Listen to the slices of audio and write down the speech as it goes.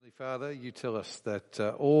Father, you tell us that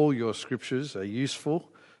all your scriptures are useful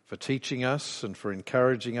for teaching us and for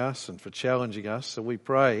encouraging us and for challenging us. So we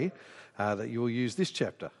pray that you will use this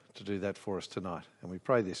chapter to do that for us tonight. And we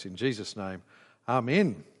pray this in Jesus' name.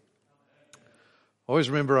 Amen. I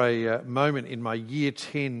always remember a moment in my Year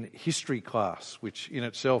 10 history class, which in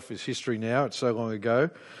itself is history now, it's so long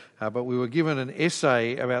ago, but we were given an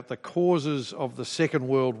essay about the causes of the Second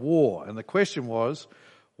World War. And the question was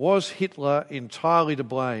Hitler entirely to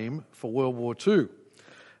blame for World War II?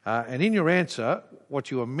 And in your answer, what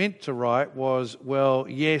you were meant to write was, well,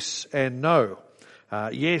 yes and no.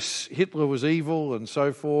 Yes, Hitler was evil and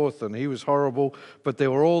so forth, and he was horrible, but there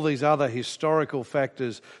were all these other historical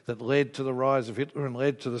factors that led to the rise of Hitler and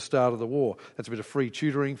led to the start of the war. That's a bit of free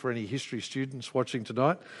tutoring for any history students watching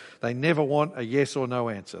tonight. They never want a yes or no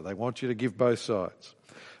answer. They want you to give both sides.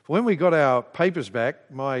 When we got our papers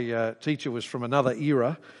back, my teacher was from another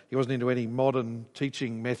era. He wasn't into any modern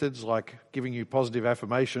teaching methods like giving you positive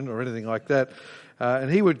affirmation or anything like that.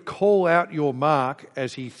 And he would call out your mark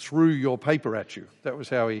as he threw your paper at you. That was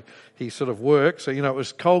how he sort of worked. So, it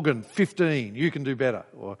was Colgan, 15, you can do better.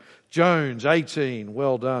 Or Jones, 18,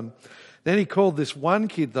 well done. Then he called this one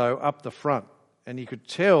kid, though, up the front. And you could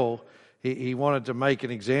tell he wanted to make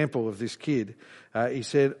an example of this kid. He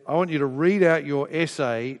said, I want you to read out your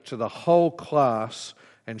essay to the whole class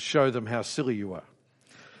and show them how silly you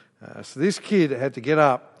are. So this kid had to get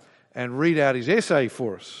up and read out his essay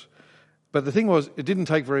for us. But the thing was, it didn't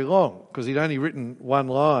take very long because he'd only written one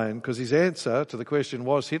line, because his answer to the question,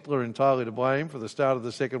 was Hitler entirely to blame for the start of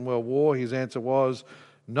the Second World War? His answer was,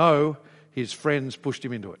 no, his friends pushed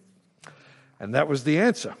him into it. And that was the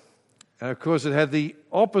answer. And of course, it had the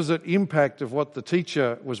opposite impact of what the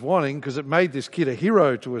teacher was wanting, because it made this kid a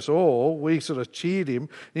hero to us all. We sort of cheered him.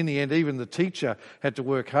 In the end, even the teacher had to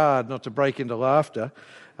work hard not to break into laughter.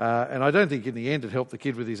 And I don't think in the end it helped the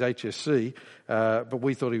kid with his HSC, but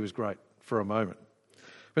we thought he was great for a moment.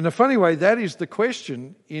 But in a funny way, that is the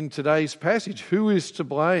question in today's passage. Who is to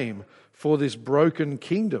blame for this broken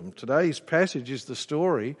kingdom? Today's passage is the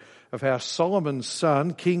story of how Solomon's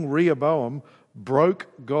son, King Rehoboam, broke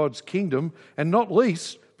God's kingdom, and not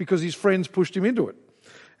least because his friends pushed him into it.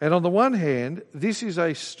 And on the one hand, this is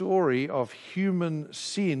a story of human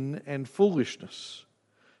sin and foolishness.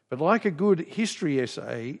 But like a good history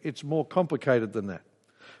essay, it's more complicated than that.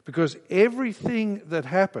 Because everything that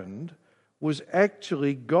happened was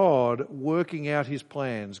actually God working out his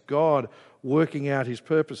plans, God working out his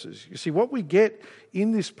purposes. You see, what we get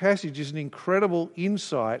in this passage is an incredible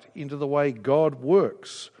insight into the way God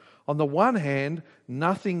works. On the one hand,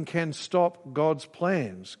 nothing can stop God's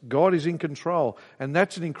plans. God is in control, and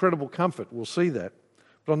that's an incredible comfort. We'll see that.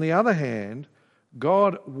 But on the other hand,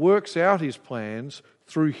 God works out his plans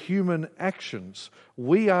through human actions.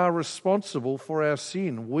 We are responsible for our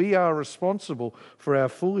sin. We are responsible for our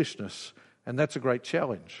foolishness, and that's a great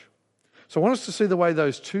challenge. So I want us to see the way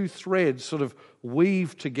those two threads sort of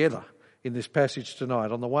weave together in this passage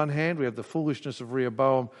tonight. On the one hand, we have the foolishness of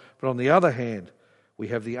Rehoboam, but on the other hand, we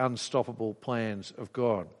have the unstoppable plans of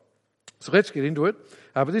God. So let's get into it.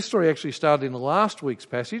 But this story actually started in last week's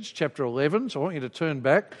passage, chapter 11. So I want you to turn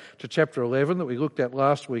back to chapter 11 that we looked at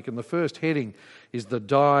last week. And the first heading is the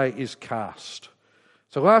die is cast.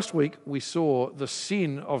 So last week we saw the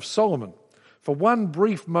sin of Solomon. For one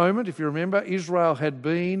brief moment, if you remember, Israel had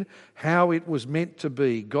been how it was meant to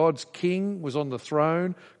be. God's king was on the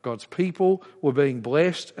throne, God's people were being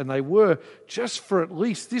blessed, and they were, just for at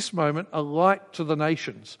least this moment, a light to the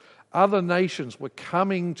nations. Other nations were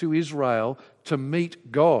coming to Israel to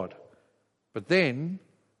meet God. But then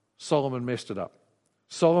Solomon messed it up.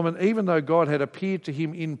 Solomon, even though God had appeared to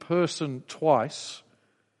him in person twice,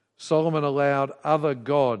 Solomon allowed other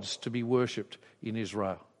gods to be worshipped in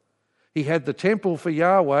Israel. He had the temple for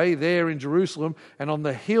Yahweh there in Jerusalem, and on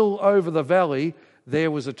the hill over the valley,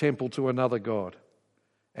 there was a temple to another god.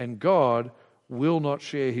 And God will not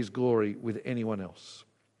share his glory with anyone else.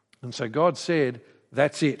 And so God said,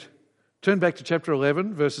 that's it. Turn back to chapter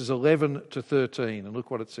 11, verses 11 to 13, and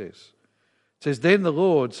look what it says. It says, then the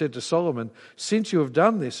Lord said to Solomon, since you have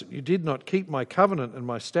done this, and you did not keep my covenant and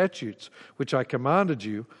my statutes, which I commanded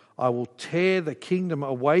you, I will tear the kingdom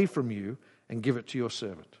away from you and give it to your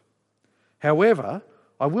servant. However,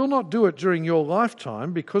 I will not do it during your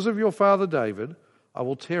lifetime because of your father David. I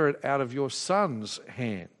will tear it out of your son's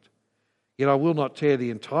hand. Yet I will not tear the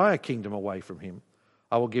entire kingdom away from him.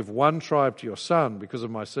 I will give one tribe to your son because of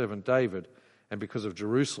my servant David and because of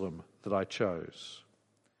Jerusalem that I chose.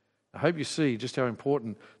 I hope you see just how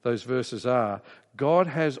important those verses are. God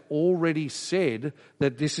has already said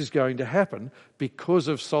that this is going to happen because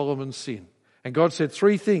of Solomon's sin. And God said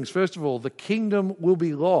three things. First of all, the kingdom will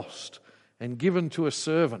be lost and given to a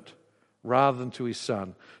servant rather than to his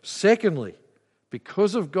son. Secondly,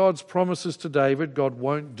 because of God's promises to David, God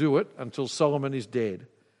won't do it until Solomon is dead.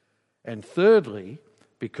 And thirdly,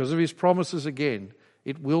 because of his promises again,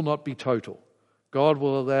 it will not be total. God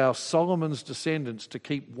will allow Solomon's descendants to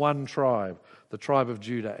keep one tribe, the tribe of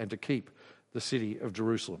Judah, and to keep the city of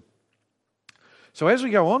Jerusalem. So as we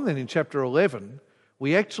go on then in chapter 11,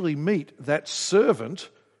 we actually meet that servant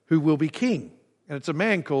who will be king. And it's a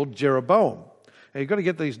man called Jeroboam. Now you've got to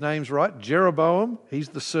get these names right. Jeroboam, he's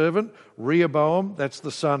the servant. Rehoboam, that's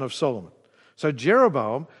the son of Solomon. So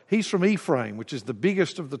Jeroboam, he's from Ephraim, which is the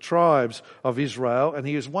biggest of the tribes of Israel, and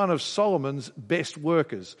he is one of Solomon's best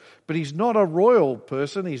workers. But he's not a royal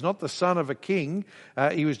person. He's not the son of a king.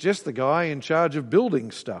 He was just the guy in charge of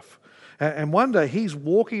building stuff. And one day he's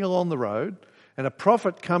walking along the road, and a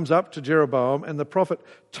prophet comes up to Jeroboam, and the prophet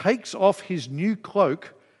takes off his new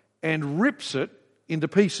cloak and rips it into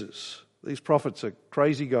pieces. These prophets are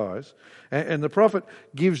crazy guys. And the prophet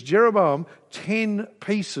gives Jeroboam 10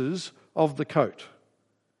 pieces of the coat.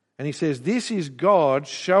 And he says, this is God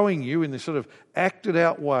showing you in this sort of acted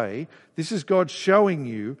out way, this is God showing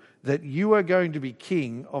you that you are going to be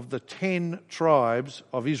king of the 10 tribes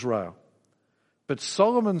of Israel. But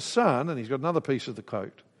Solomon's son, and he's got another piece of the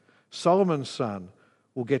coat, Solomon's son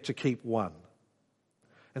will get to keep one.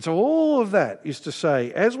 And so all of that is to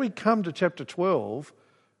say, as we come to chapter 12,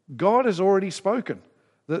 God has already spoken.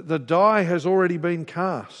 The die has already been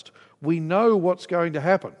cast. We know what's going to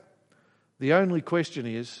happen. The only question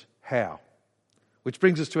is how. Which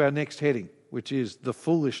brings us to our next heading, which is the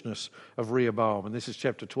foolishness of Rehoboam. And this is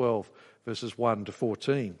chapter 12, verses 1 to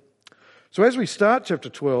 14. So as we start chapter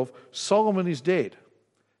 12, Solomon is dead.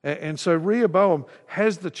 And so Rehoboam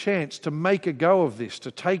has the chance to make a go of this,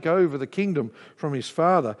 to take over the kingdom from his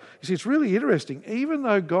father. You see, it's really interesting. Even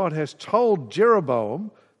though God has told Jeroboam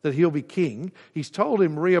that he'll be king, he's told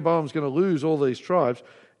him Rehoboam's going to lose all these tribes,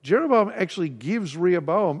 Jeroboam actually gives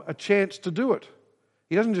Rehoboam a chance to do it.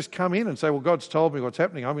 He doesn't just come in and say, well, God's told me what's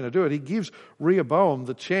happening, I'm going to do it. He gives Rehoboam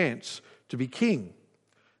the chance to be king.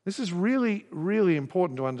 This is really, really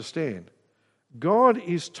important to understand. God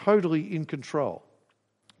is totally in control.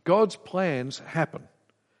 God's plans happen.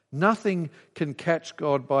 Nothing can catch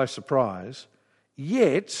God by surprise,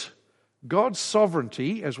 yet God's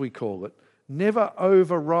sovereignty, as we call it, never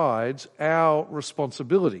overrides our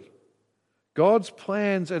responsibility. God's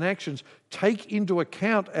plans and actions take into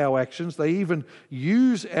account our actions. They even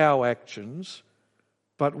use our actions,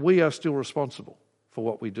 but we are still responsible for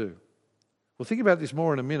what we do. We'll think about this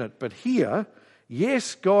more in a minute, but here,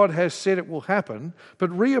 yes, God has said it will happen,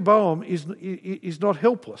 but Rehoboam is not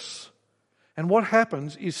helpless. And what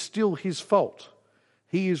happens is still his fault.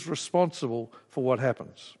 He is responsible for what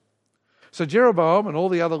happens. So Jeroboam and all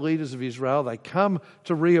the other leaders of Israel, they come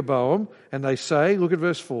to Rehoboam and they say, look at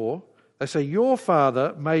verse 4, they say, your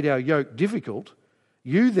father made our yoke difficult.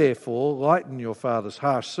 You therefore lighten your father's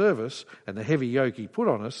harsh service and the heavy yoke he put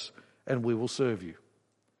on us, and we will serve you.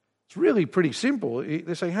 It's really pretty simple.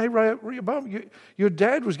 They're saying, hey, Rehoboam, your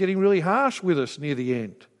dad was getting really harsh with us near the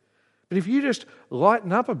end. But if you just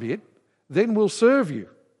lighten up a bit, then we'll serve you.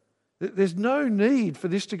 There's no need for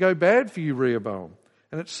this to go bad for you, Rehoboam.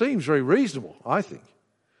 And it seems very reasonable, I think.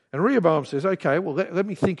 And Rehoboam says, okay, well, let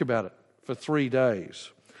me think about it for 3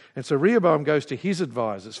 days. And so Rehoboam goes to his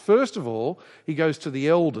advisors. First of all, he goes to the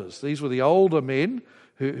elders. These were the older men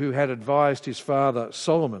who had advised his father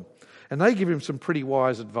Solomon. And they give him some pretty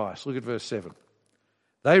wise advice. Look at verse 7.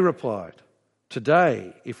 They replied,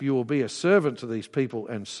 today, if you will be a servant to these people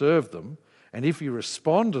and serve them, and if you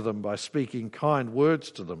respond to them by speaking kind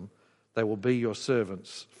words to them, they will be your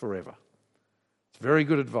servants forever. It's very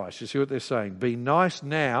good advice. You see what they're saying? Be nice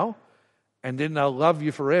now, and then they'll love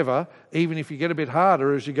you forever, even if you get a bit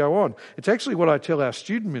harder as you go on. It's actually what I tell our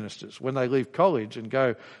student ministers when they leave college and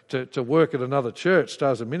go to work at another church,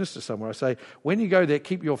 start as a minister somewhere. I say, when you go there,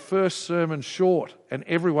 keep your first sermon short and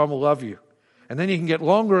everyone will love you. And then you can get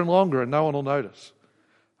longer and longer and no one will notice.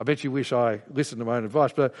 I bet you wish I listened to my own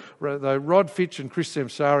advice. But though Rod Fitch and Chris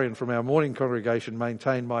Samsarian from our morning congregation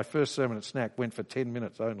maintained my first sermon at Snack went for 10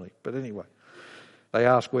 minutes only. But anyway, they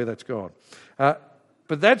ask where that's gone.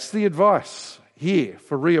 But that's the advice here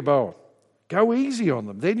for Rehoboam. Go easy on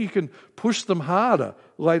them. Then you can push them harder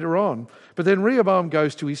later on. But then Rehoboam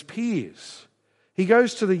goes to his peers. He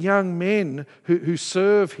goes to the young men who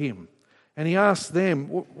serve him. And he asks them,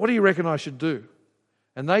 what do you reckon I should do?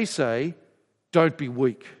 And they say, don't be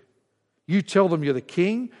weak. You tell them you're the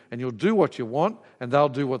king and you'll do what you want and they'll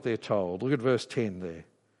do what they're told. Look at verse 10 there. It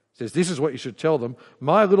says, this is what you should tell them.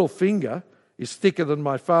 My little finger is thicker than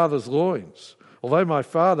my father's loins. Although my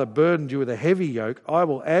father burdened you with a heavy yoke, I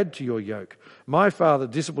will add to your yoke. My father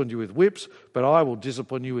disciplined you with whips, but I will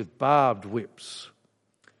discipline you with barbed whips.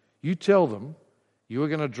 You tell them you are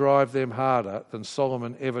going to drive them harder than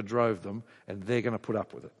Solomon ever drove them, and they're going to put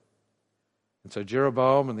up with it. And so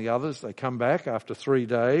Jeroboam and the others, they come back after 3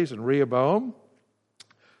 days, and Rehoboam,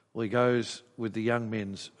 well, he goes with the young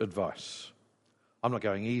men's advice. I'm not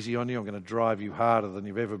going easy on you. I'm going to drive you harder than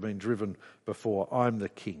you've ever been driven before. I'm the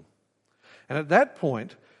king. And at that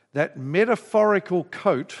point, that metaphorical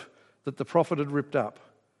coat that the prophet had ripped up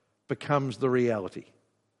becomes the reality.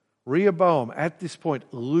 Rehoboam, at this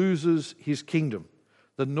point, loses his kingdom.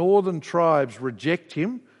 The northern tribes reject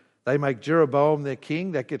him. They make Jeroboam their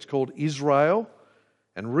king. That gets called Israel.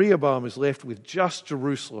 And Rehoboam is left with just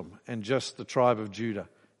Jerusalem and just the tribe of Judah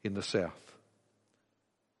in the south.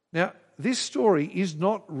 Now, this story is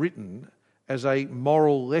not written as a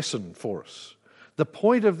moral lesson for us. The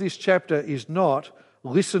point of this chapter is not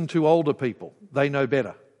listen to older people. They know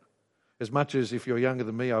better. As much as, if you're younger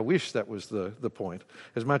than me, I wish that was the point.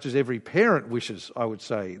 As much as every parent wishes, I would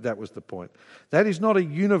say, that was the point. That is not a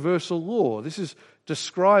universal law. This is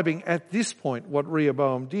describing at this point what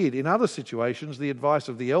Rehoboam did. In other situations, the advice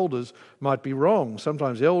of the elders might be wrong.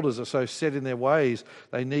 Sometimes elders are so set in their ways,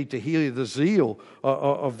 they need to hear the zeal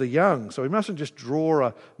of the young. So we mustn't just draw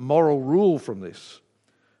a moral rule from this.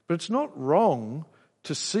 But it's not wrong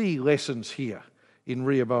to see lessons here in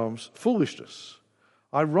Rehoboam's foolishness.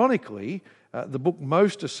 Ironically, the book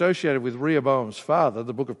most associated with Rehoboam's father,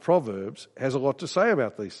 the book of Proverbs, has a lot to say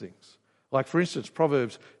about these things. Like, for instance,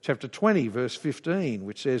 Proverbs chapter 20, verse 15,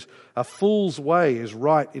 which says, "A fool's way is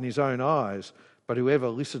right in his own eyes, but whoever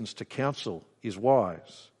listens to counsel is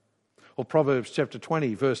wise." Or Proverbs chapter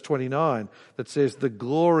 20, verse 29, that says, "The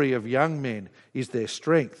glory of young men is their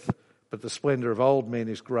strength, but the splendour of old men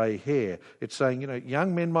is grey hair." It's saying,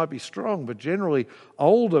 young men might be strong, but generally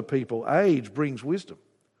older people, age brings wisdom.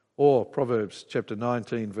 Or Proverbs chapter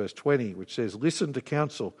 19, verse 20, which says, "Listen to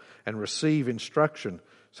counsel and receive instruction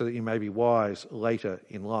so that you may be wise later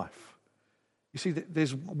in life." You see,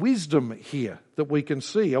 there's wisdom here that we can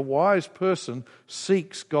see. A wise person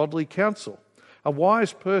seeks godly counsel. A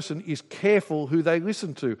wise person is careful who they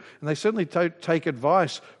listen to, and they certainly take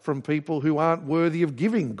advice from people who aren't worthy of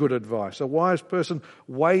giving good advice. A wise person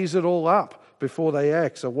weighs it all up before they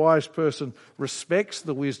act. A wise person respects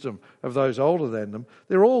the wisdom of those older than them.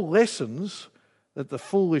 They're all lessons that the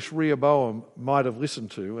foolish Rehoboam might have listened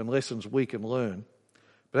to, and lessons we can learn.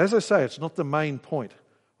 But as I say, it's not the main point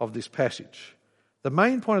of this passage. The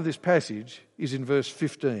main point of this passage is in verse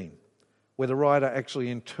 15. Where the writer actually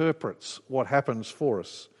interprets what happens for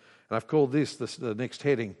us. And I've called this the next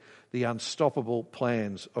heading, the unstoppable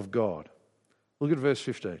plans of God. Look at verse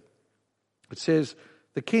 15. It says,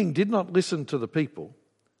 "The king did not listen to the people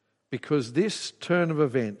because this turn of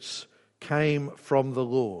events came from the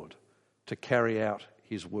Lord to carry out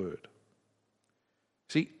his word."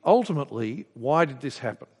 See, ultimately, why did this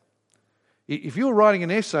happen? If you were writing an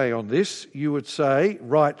essay on this, you would say,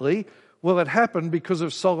 rightly, well, it happened because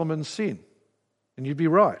of Solomon's sin. And you'd be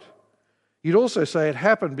right. You'd also say it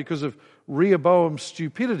happened because of Rehoboam's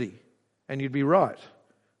stupidity. And you'd be right.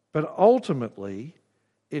 But ultimately,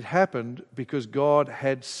 it happened because God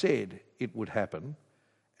had said it would happen.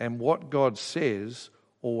 And what God says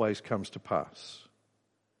always comes to pass.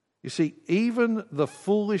 You see, even the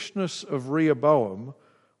foolishness of Rehoboam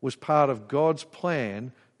was part of God's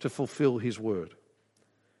plan to fulfill his word.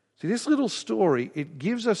 See, this little story, it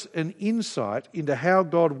gives us an insight into how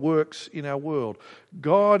God works in our world.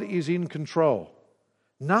 God is in control.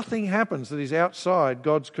 Nothing happens that is outside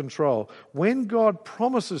God's control. When God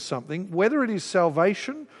promises something, whether it is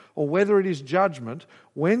salvation or whether it is judgment,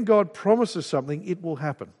 when God promises something, it will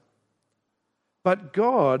happen. But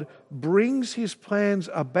God brings his plans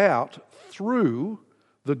about through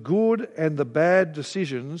the good and the bad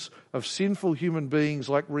decisions of sinful human beings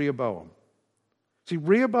like Rehoboam. See,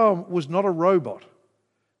 Rehoboam was not a robot.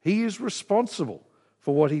 He is responsible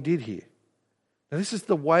for what he did here. Now, this is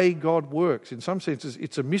the way God works. In some senses,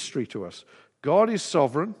 it's a mystery to us. God is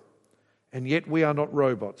sovereign, and yet we are not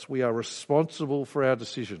robots. We are responsible for our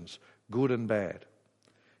decisions, good and bad.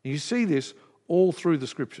 And you see this all through the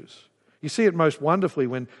Scriptures. You see it most wonderfully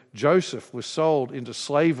when Joseph was sold into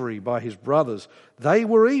slavery by his brothers. They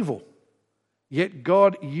were evil, yet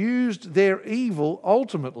God used their evil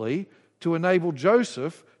ultimately to enable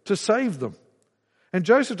Joseph to save them. And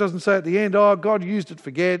Joseph doesn't say at the end, "Oh, God used it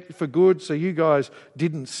for good, so you guys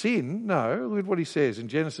didn't sin." No, look at what he says in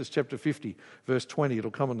Genesis chapter 50, verse 20.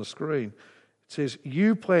 It'll come on the screen. It says,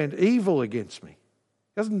 "You planned evil against me."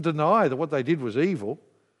 He doesn't deny that what they did was evil.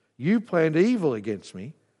 You planned evil against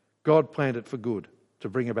me. God planned it for good, to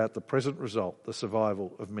bring about the present result, the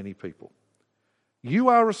survival of many people. You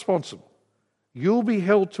are responsible. You'll be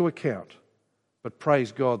held to account. But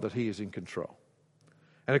praise God that he is in control.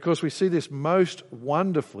 And of course, we see this most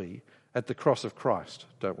wonderfully at the cross of Christ,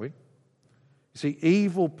 don't we? You see,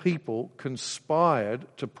 evil people conspired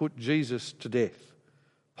to put Jesus to death.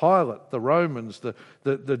 Pilate, the Romans,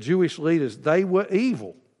 the Jewish leaders, they were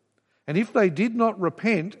evil. And if they did not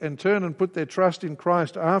repent and turn and put their trust in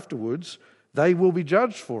Christ afterwards, they will be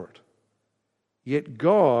judged for it. Yet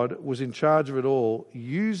God was in charge of it all,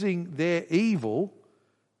 using their evil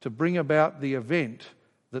to bring about the event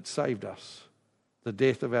that saved us, the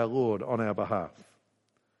death of our Lord on our behalf.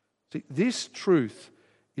 See, this truth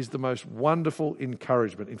is the most wonderful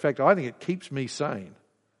encouragement. In fact, I think it keeps me sane.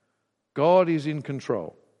 God is in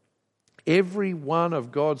control. Every one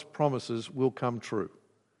of God's promises will come true.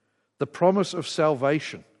 The promise of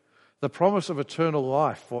salvation, the promise of eternal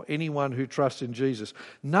life for anyone who trusts in Jesus.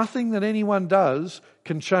 Nothing that anyone does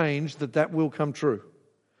can change that will come true.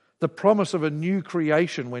 The promise of a new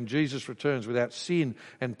creation when Jesus returns without sin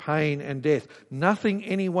and pain and death. Nothing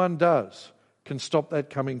anyone does can stop that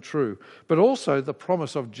coming true. But also the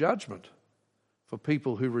promise of judgment for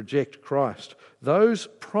people who reject Christ. Those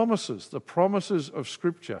promises, the promises of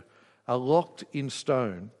Scripture, are locked in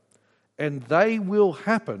stone, and they will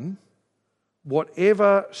happen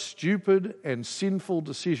whatever stupid and sinful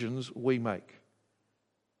decisions we make.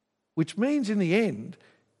 Which means in the end,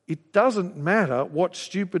 it doesn't matter what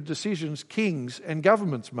stupid decisions kings and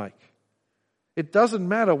governments make. It doesn't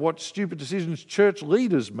matter what stupid decisions church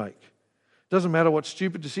leaders make. It doesn't matter what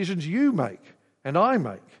stupid decisions you make and I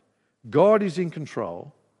make. God is in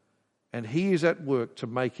control, and he is at work to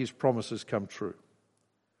make his promises come true,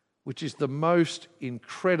 which is the most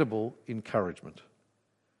incredible encouragement.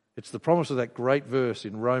 It's the promise of that great verse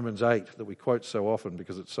in Romans 8 that we quote so often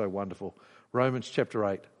because it's so wonderful. Romans chapter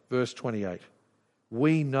 8, verse 28.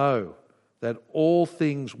 We know that all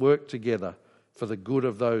things work together for the good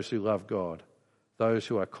of those who love God, those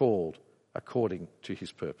who are called according to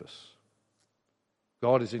his purpose.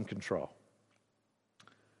 God is in control.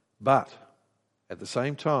 But at the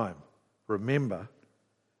same time, remember,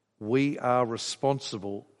 we are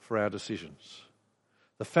responsible for our decisions.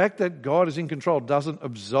 The fact that God is in control doesn't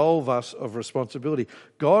absolve us of responsibility.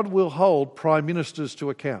 God will hold prime ministers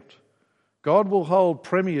to account. God will hold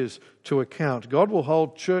premiers to account. God will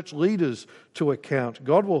hold church leaders to account.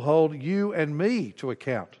 God will hold you and me to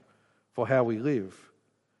account for how we live.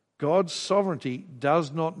 God's sovereignty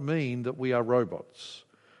does not mean that we are robots.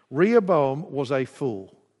 Rehoboam was a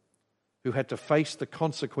fool who had to face the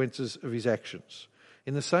consequences of his actions.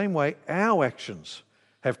 In the same way, our actions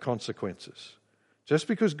have consequences. Just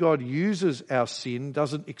because God uses our sin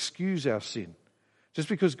doesn't excuse our sin. Just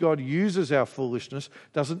because God uses our foolishness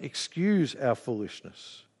doesn't excuse our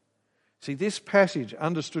foolishness. See, this passage,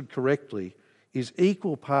 understood correctly, is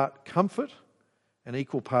equal part comfort and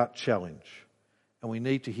equal part challenge. And we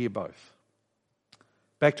need to hear both.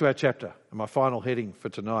 Back to our chapter and my final heading for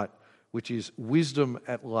tonight, which is wisdom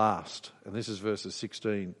at last. And this is verses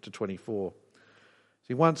 16 to 24.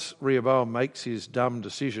 See, once Rehoboam makes his dumb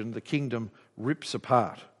decision, the kingdom rips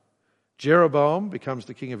apart. Jeroboam becomes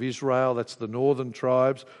the king of Israel, that's the northern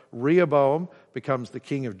tribes. Rehoboam becomes the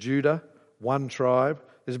king of Judah, one tribe.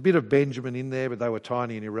 There's a bit of Benjamin in there, but they were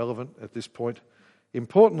tiny and irrelevant at this point.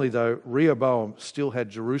 Importantly, though, Rehoboam still had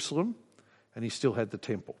Jerusalem and he still had the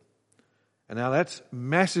temple. And now that's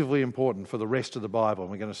massively important for the rest of the Bible,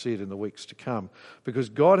 and we're going to see it in the weeks to come, because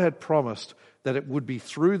God had promised that it would be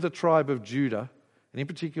through the tribe of Judah, and in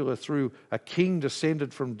particular through a king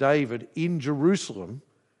descended from David in Jerusalem,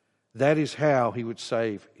 that is how he would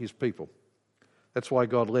save his people. That's why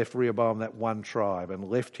God left Rehoboam that one tribe and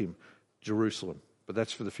left him Jerusalem. But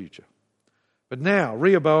that's for the future. But now,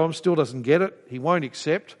 Rehoboam still doesn't get it. He won't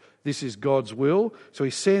accept this is God's will. So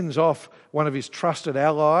he sends off one of his trusted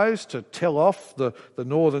allies to tell off the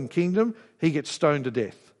northern kingdom. He gets stoned to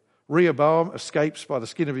death. Rehoboam escapes by the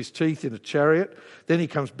skin of his teeth in a chariot. Then he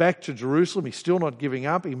comes back to Jerusalem. He's still not giving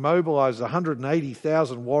up. He mobilizes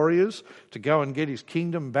 180,000 warriors to go and get his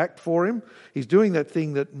kingdom back for him. He's doing that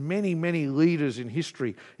thing that many, many leaders in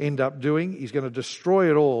history end up doing. He's going to destroy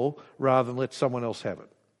it all rather than let someone else have it.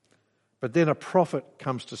 But then a prophet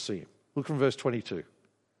comes to see him. Look from verse 22. It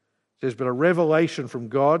says, "But a revelation from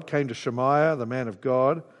God came to Shemaiah, the man of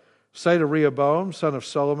God. Say to Rehoboam, son of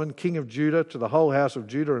Solomon, king of Judah, to the whole house of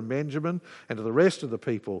Judah and Benjamin, and to the rest of the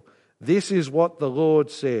people, this is what the Lord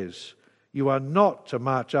says. You are not to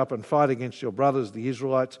march up and fight against your brothers, the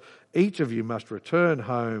Israelites. Each of you must return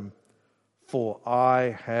home, for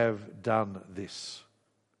I have done this."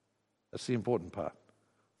 That's the important part.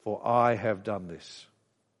 For I have done this.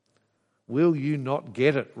 Will you not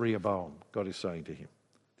get it, Rehoboam? God is saying to him.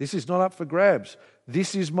 This is not up for grabs.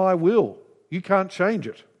 This is my will. You can't change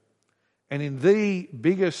it. And in the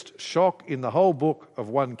biggest shock in the whole book of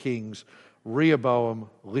 1 Kings, Rehoboam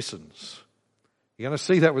listens. You're going to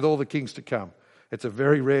see that with all the kings to come. It's a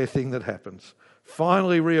very rare thing that happens.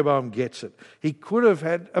 Finally, Rehoboam gets it. He could have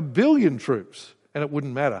had 1 billion troops and it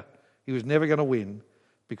wouldn't matter. He was never going to win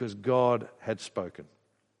because God had spoken.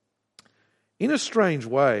 In a strange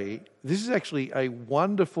way, this is actually a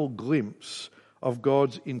wonderful glimpse of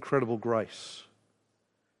God's incredible grace.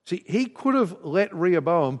 See, he could have let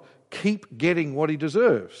Rehoboam keep getting what he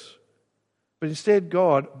deserves. But instead,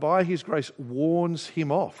 God, by his grace, warns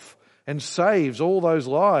him off and saves all those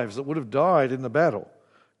lives that would have died in the battle.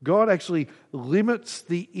 God actually limits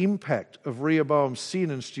the impact of Rehoboam's sin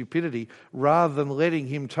and stupidity rather than letting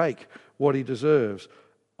him take what he deserves.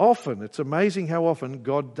 Often, it's amazing how often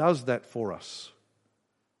God does that for us.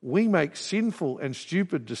 We make sinful and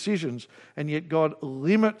stupid decisions, and yet God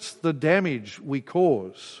limits the damage we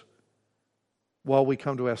cause while we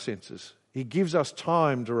come to our senses. He gives us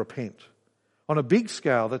time to repent. On a big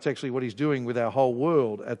scale, that's actually what he's doing with our whole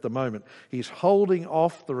world at the moment. He's holding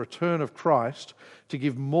off the return of Christ to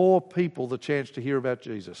give more people the chance to hear about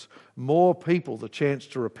Jesus, more people the chance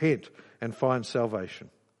to repent and find salvation.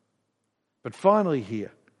 But finally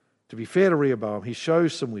here, to be fair to Rehoboam, he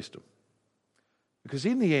shows some wisdom. Because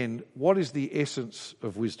in the end, what is the essence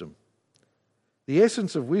of wisdom? The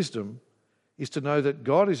essence of wisdom is to know that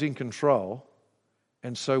God is in control,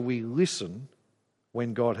 and so we listen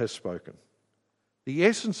when God has spoken. The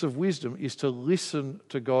essence of wisdom is to listen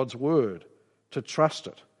to God's word, to trust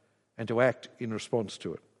it, and to act in response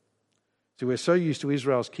to it. So we're so used to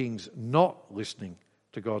Israel's kings not listening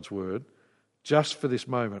to God's word. Just for this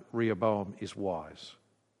moment, Rehoboam is wise.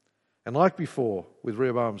 And like before, with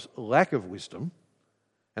Rehoboam's lack of wisdom,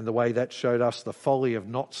 and the way that showed us the folly of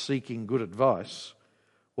not seeking good advice,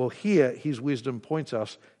 well, here his wisdom points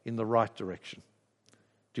us in the right direction.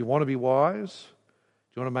 Do you want to be wise?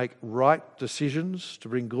 Do you want to make right decisions to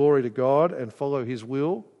bring glory to God and follow his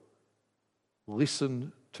will?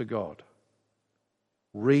 Listen to God.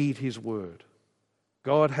 Read his word.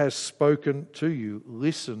 God has spoken to you.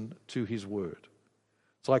 Listen to his word.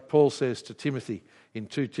 It's like Paul says to Timothy in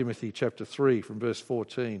 2 Timothy chapter 3 from verse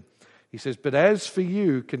 14. He says, "But as for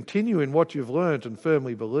you, continue in what you've learnt and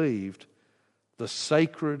firmly believed, the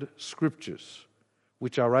sacred scriptures,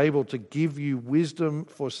 which are able to give you wisdom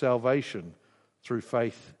for salvation through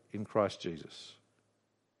faith in Christ Jesus."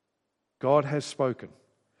 God has spoken.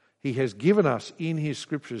 He has given us in his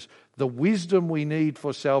scriptures the wisdom we need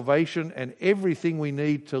for salvation and everything we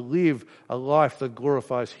need to live a life that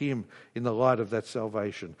glorifies him in the light of that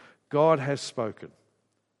salvation. God has spoken.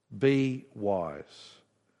 Be wise.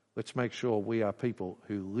 Let's make sure we are people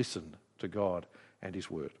who listen to God and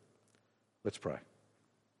his word. Let's pray.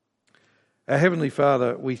 Our Heavenly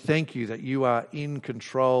Father, we thank you that you are in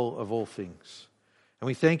control of all things. And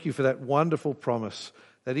we thank you for that wonderful promise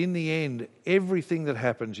that in the end, everything that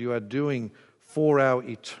happens you are doing for our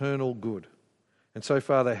eternal good. And so,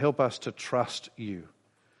 Father, help us to trust you.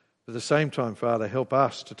 At the same time, Father, help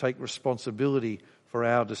us to take responsibility for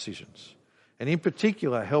our decisions. And in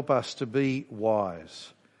particular, help us to be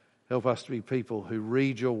wise. Help us to be people who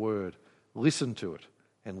read your word, listen to it,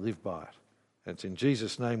 and live by it. And it's in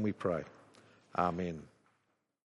Jesus' name we pray. Amen.